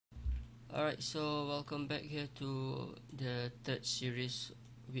Alright, so welcome back here to the third series,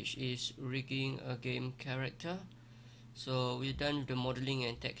 which is rigging a game character. So we're done with the modeling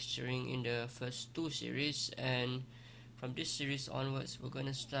and texturing in the first two series, and from this series onwards we're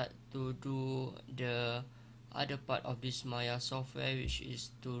gonna start to do the other part of this Maya software, which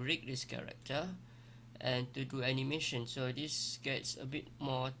is to rig this character and to do animation. So this gets a bit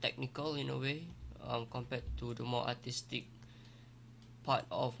more technical in a way, compared to the more artistic part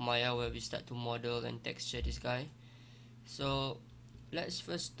of Maya where we start to model and texture this guy. So let's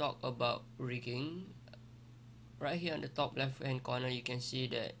first talk about rigging. Right here on the top left hand corner you can see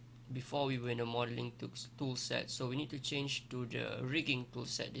that before we were in the modeling tool set, so we need to change to the rigging tool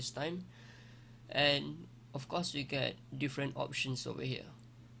set this time, and of course we get different options over here.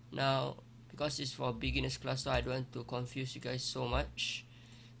 Now because it's for beginners class, so I don't want to confuse you guys so much.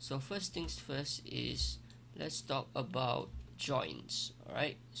 So first things first is let's talk about joints.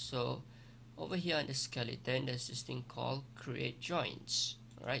 Alright, so over here on the skeleton there's this thing called create joints.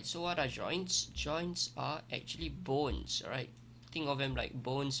 Alright, so what are joints? Joints are actually bones. Alright, think of them like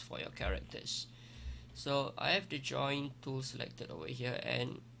bones for your characters. So I have the join tool selected over here,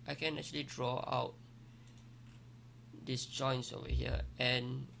 and I can actually draw out these joints over here,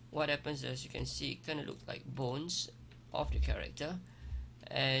 and what happens, as you can see, it kind of looks like bones of the character,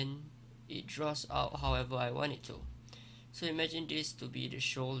 and it draws out however I want it to. So imagine this to be the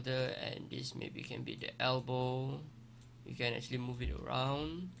shoulder, and this maybe can be the elbow. You can actually move it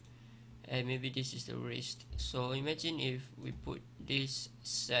around, and maybe this is the wrist. So imagine if we put this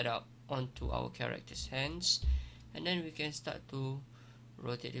setup onto our character's hands, and then we can start to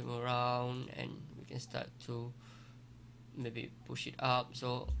rotate him around, and we can start to maybe push it up.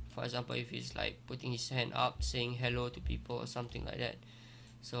 So for example, if he's like putting his hand up saying hello to people or something like that,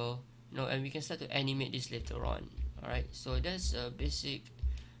 so and we can start to animate this later on. Alright, so that's a basic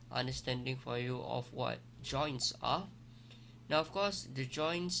understanding for you of what joints are. Now of course the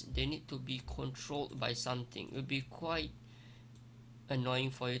joints, they need to be controlled by something. It will be quite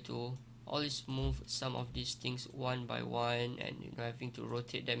annoying for you to always move some of these things one by one, and having to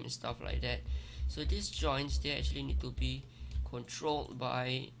rotate them and stuff like that. So these joints, they actually need to be controlled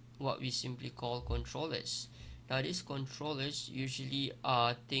by what we simply call controllers. Now these controllers usually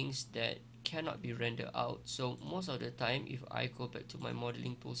are things that cannot be rendered out. So most of the time, if I go back to my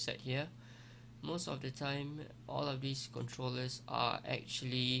modeling tool set here, most of the time all of these controllers are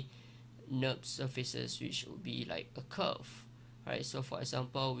actually NURB surfaces, which would be like a curve. Right, so for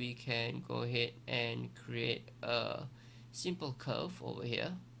example, we can go ahead and create a simple curve over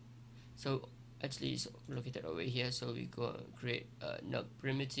here. So actually it's located over here, so we go create a NURB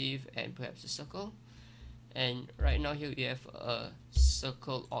primitive and perhaps a circle. And right now here we have a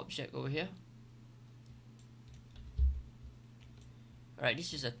circle object over here. Alright,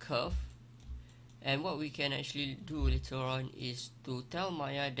 this is a curve, and what we can actually do later on is to tell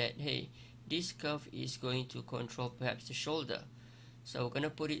Maya that, hey, this curve is going to control perhaps the shoulder. So we're going to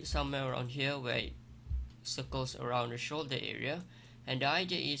put it somewhere around here where it circles around the shoulder area. And the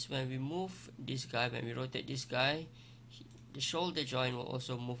idea is when we move this guy, when we rotate this guy, the shoulder joint will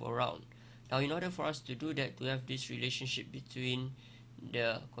also move around. Now in order for us to do that, to have this relationship between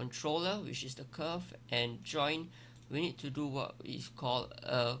the controller, which is the curve, and joint, we need to do what is called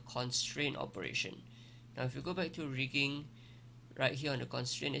a constraint operation. Now if you go back to rigging, right here on the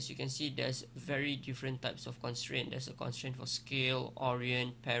constraint, as you can see, there's very different types of constraint. There's a constraint for scale,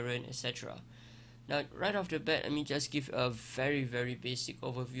 orient, parent, etc. Now right off the bat, let me just give a very basic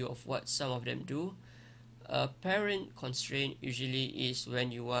overview of what some of them do. A parent constraint usually is when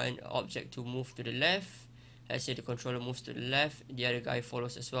you want an object to move to the left. Let's say the controller moves to the left, the other guy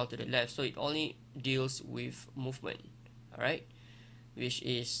follows as well to the left. So it only deals with movement, alright, which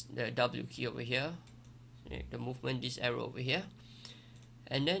is the W key over here, the movement, this arrow over here.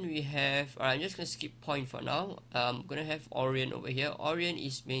 And then we have, I'm just going to skip point for now. I'm going to have orient over here. Orient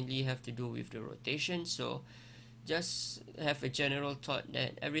is mainly have to do with the rotation. So just have a general thought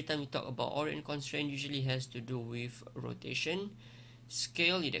that every time we talk about orient constraint, usually has to do with rotation.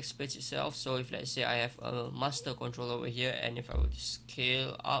 Scale, it explains itself. So if let's say I have a master controller over here, and if I were to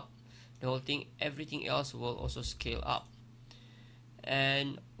scale up the whole thing, everything else will also scale up.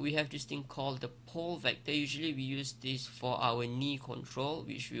 And we have this thing called the pole vector. Usually we use this for our knee control,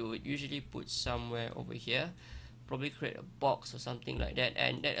 which we would usually put somewhere over here, probably create a box or something like that,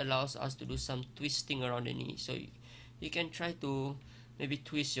 and that allows us to do some twisting around the knee. So you can try to maybe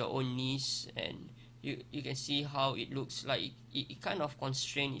twist your own knees, and you can see how it looks like. It kind of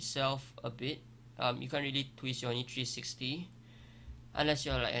constrains itself a bit. You can't really twist your knee 360 unless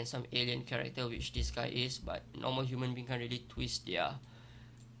you're like some alien character, which this guy is, but normal human being can't really twist their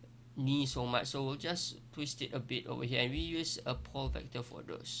knee so much, so we'll just twist it a bit over here, and we use a pole vector for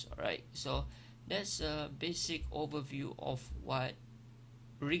those. Alright, so that's a basic overview of what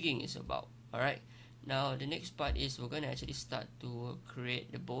rigging is about. Alright, now the next part is we're going to actually start to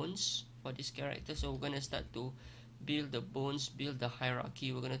create the bones for this character. So we're going to start to build the bones, build the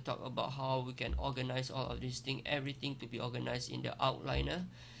hierarchy. We're going to talk about how we can organize all of these things, everything to be organized in the outliner,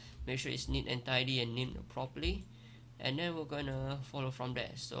 make sure it's neat and tidy and named properly, and then we're gonna follow from there.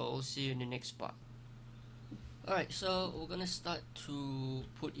 So we'll see you in the next part. Alright, so we're gonna start to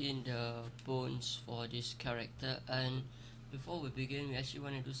put in the bones for this character, and before we begin, we actually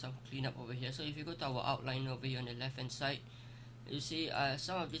want to do some cleanup over here. So if you go to our outline over here on the left hand side, you see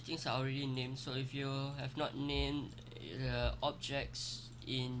some of these things are already named. So if you have not named the objects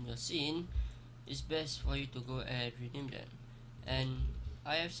in your scene, it's best for you to go and rename them. And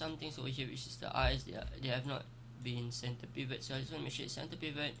I have some things over here which is the eyes. They have not been center pivot, so I just want to make sure it's center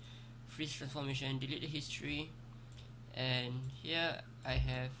pivot, freeze transformation, delete the history, and here I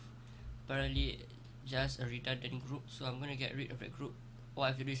have apparently just a redundant group, so I'm going to get rid of that group. What I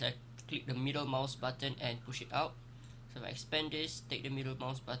have to do is I click the middle mouse button and push it out. So if I expand this, take the middle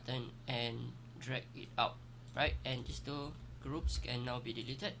mouse button and drag it out, right? And these two groups can now be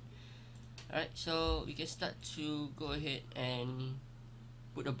deleted. Alright, so we can start to go ahead and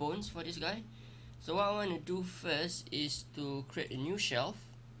put the bones for this guy. So what I want to do first is to create a new shelf,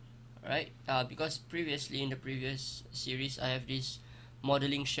 right? Because previously in the previous series I have this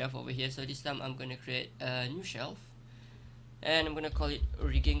modeling shelf over here, so this time I'm going to create a new shelf, and I'm going to call it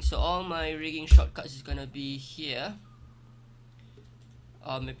rigging. So all my rigging shortcuts is going to be here,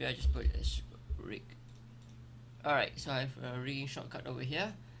 or maybe I just put it as rig. Alright, so I have a rigging shortcut over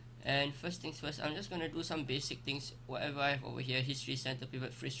here. And first things first, I'm just going to do some basic things. Whatever I have over here, history, center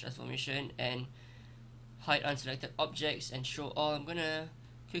pivot, freeze transformation, and hide unselected objects, and show all. I'm going to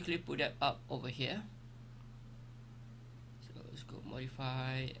quickly put that up over here. So let's go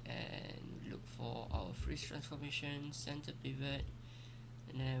modify and look for our freeze transformation, center pivot,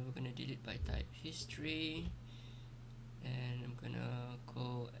 and then we're going to delete by type history, and I'm going to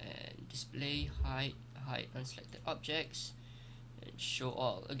go and display hide unselected objects, and show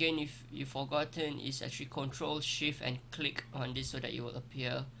all. Again, if you've forgotten, it's actually Control Shift and click on this so that it will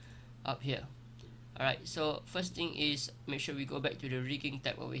appear up here. Alright, so first thing is make sure we go back to the rigging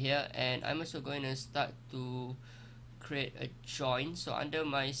tab over here, and I'm also going to start to create a join. So under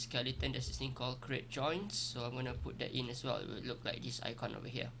my skeleton there's this thing called create joins, so I'm going to put that in as well. It will look like this icon over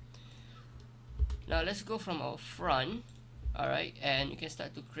here. Now let's go from our front. Alright, and you can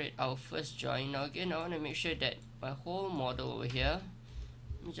start to create our first join. Now again, I want to make sure that my whole model over here,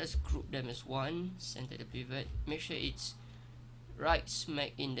 let me just group them as one, center the pivot, make sure it's right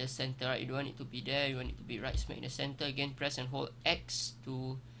smack in the center, right? You don't want it to be there, you want it to be right smack in the center. Again, press and hold X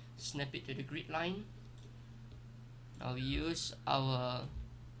to snap it to the grid line. Now we use our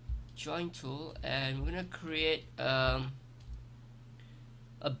join tool, and we're going to create a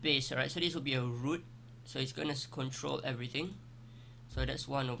base. Alright, so this will be a root, so it's going to control everything. So that's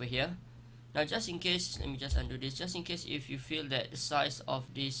one over here. Now just in case, let me just undo this, just in case if you feel that the size of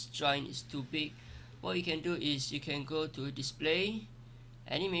this join is too big, what you can do is you can go to display,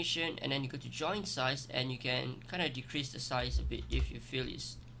 animation, and then you go to join size, and you can kind of decrease the size a bit if you feel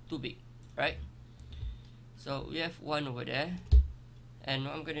it's too big, right? So we have one over there, and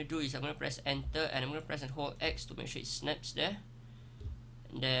what I'm going to do is I'm going to press enter, and I'm going to press and hold X to make sure it snaps there.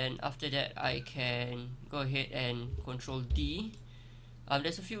 And then after that I can go ahead and Control D.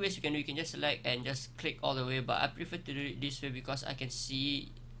 There's a few ways you can do. You can just select and just click all the way, but I prefer to do it this way because I can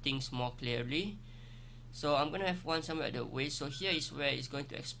see things more clearly. So I'm going to have one somewhere at the waist, so here is where it's going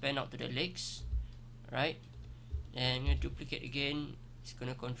to expand out to the legs, right? And I'm going to duplicate again. It's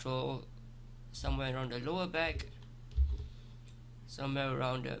going to control somewhere around the lower back, somewhere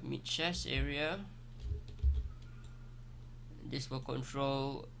around the mid chest area. This will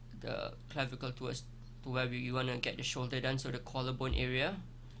control the clavicle towards to where you want to get the shoulder done, so the collarbone area.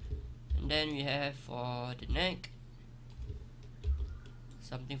 And then we have for the neck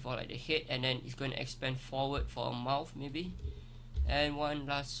something for like the head, and then it's going to expand forward for a mouth maybe, and one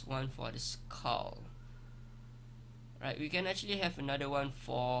last one for the skull. Right, we can actually have another one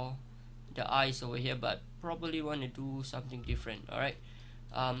for the eyes over here, but probably want to do something different. Alright,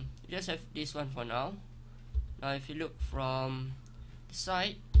 just have this one for now. Now if you look from the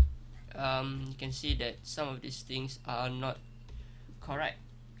side, you can see that some of these things are not correct.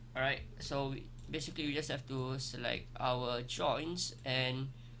 Alright, so basically we just have to select our joints and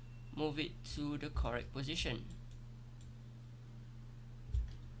move it to the correct position.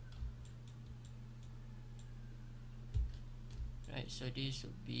 Right, so this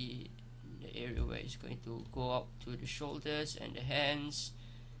would be the area where it's going to go up to the shoulders and the hands.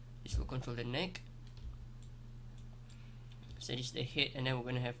 This will control the neck. So this is the head, and then we're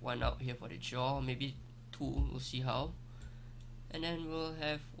going to have one out here for the jaw, maybe two, we'll see how. And then we'll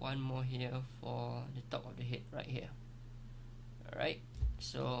have one more here for the top of the head right here. Alright,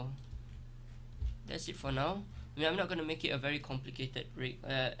 so that's it for now. I mean, I'm not going to make it a very complicated rig.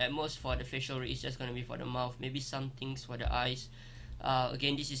 At most for the facial rig, it's just going to be for the mouth, maybe some things for the eyes.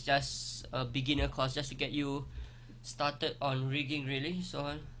 Again, this is just a beginner course, just to get you started on rigging really,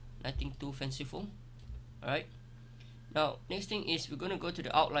 so nothing too fanciful. Alright, now next thing is we're going to go to the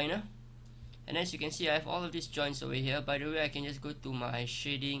outliner, and as you can see I have all of these joints over here. By the way, I can just go to my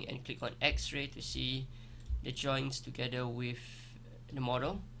shading and click on X-ray to see the joints together with the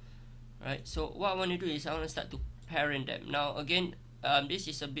model. Right, so what I want to do is I want to start to parent them. Now again, this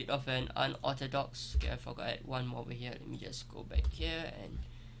is a bit of an unorthodox. Okay, I forgot I had one more over here. Let me just go back here and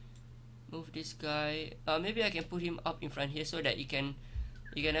move this guy. Maybe I can put him up in front here so that you can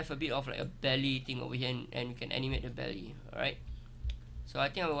have a bit of like a belly thing over here, and you can animate the belly. Alright, so I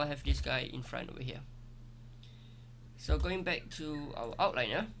think I will have this guy in front over here. So going back to our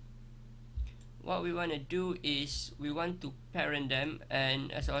outliner, what we want to do is we want to parent them,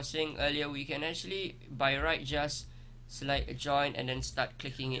 and as I was saying earlier, we can actually by right just select a joint and then start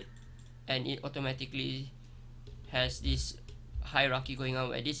clicking it, and it automatically has this hierarchy going on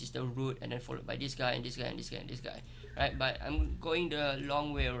where this is the root, and then followed by this guy and this guy and this guy and this guy. Right, but I'm going the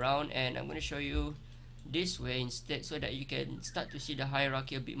long way around, and I'm going to show you this way instead so that you can start to see the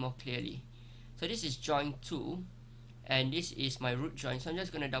hierarchy a bit more clearly. So this is joint 2, and this is my root joint, so I'm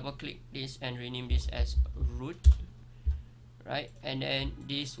just going to double click this and rename this as root. Right, and then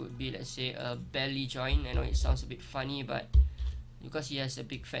this would be, let's say, a belly joint. I know it sounds a bit funny, but because he has a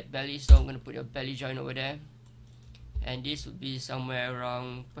big fat belly, so I'm going to put a belly joint over there. And this would be somewhere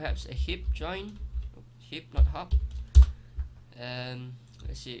around perhaps a hip joint, hip not hop.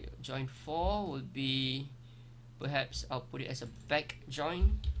 Let's see, joint 4 would be, perhaps I'll put it as a back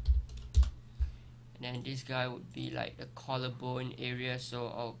joint. And then this guy would be like the collarbone area, so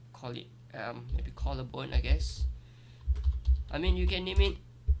I'll call it maybe collarbone, I guess. I mean, you can name it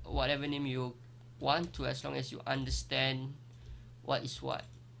whatever name you want to, as long as you understand what is what.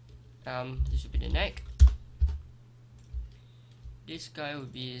 This would be the neck. This guy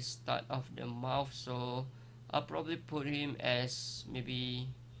would be start of the mouth, so I'll probably put him as maybe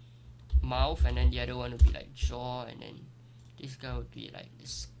mouth, and then the other one would be like jaw, and then this guy would be like the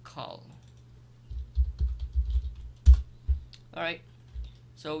skull. Alright,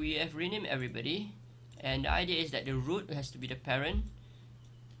 so we have renamed everybody, and the idea is that the root has to be the parent,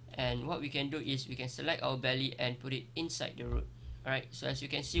 and what we can do is we can select our belly and put it inside the root. Alright, so as you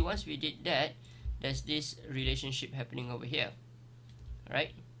can see, once we did that, there's this relationship happening over here.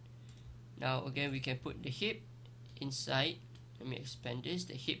 Alright, now again we can put the hip inside. Let me expand this.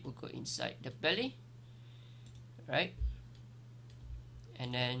 The hip will go inside the belly. Right,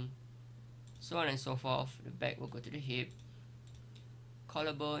 and then so on and so forth. The back will go to the hip,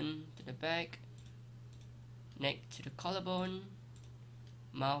 collarbone to the back, neck to the collarbone,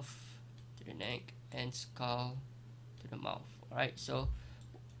 mouth to the neck, and skull to the mouth. Alright, so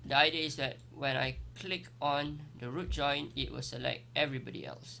the idea is that when I click on the root joint, it will select everybody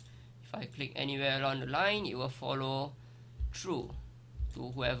else. If I click anywhere along the line, it will follow through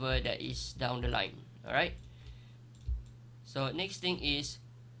to whoever that is down the line. Alright, so next thing is,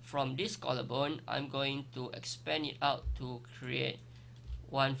 from this collarbone, I'm going to expand it out to create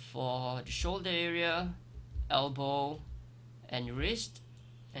one for the shoulder area, elbow, and wrist,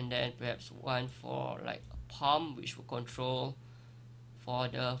 and then perhaps one for like a palm, which will control for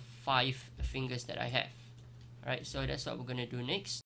the 5 fingers that I have. Alright, so that's what we're going to do next.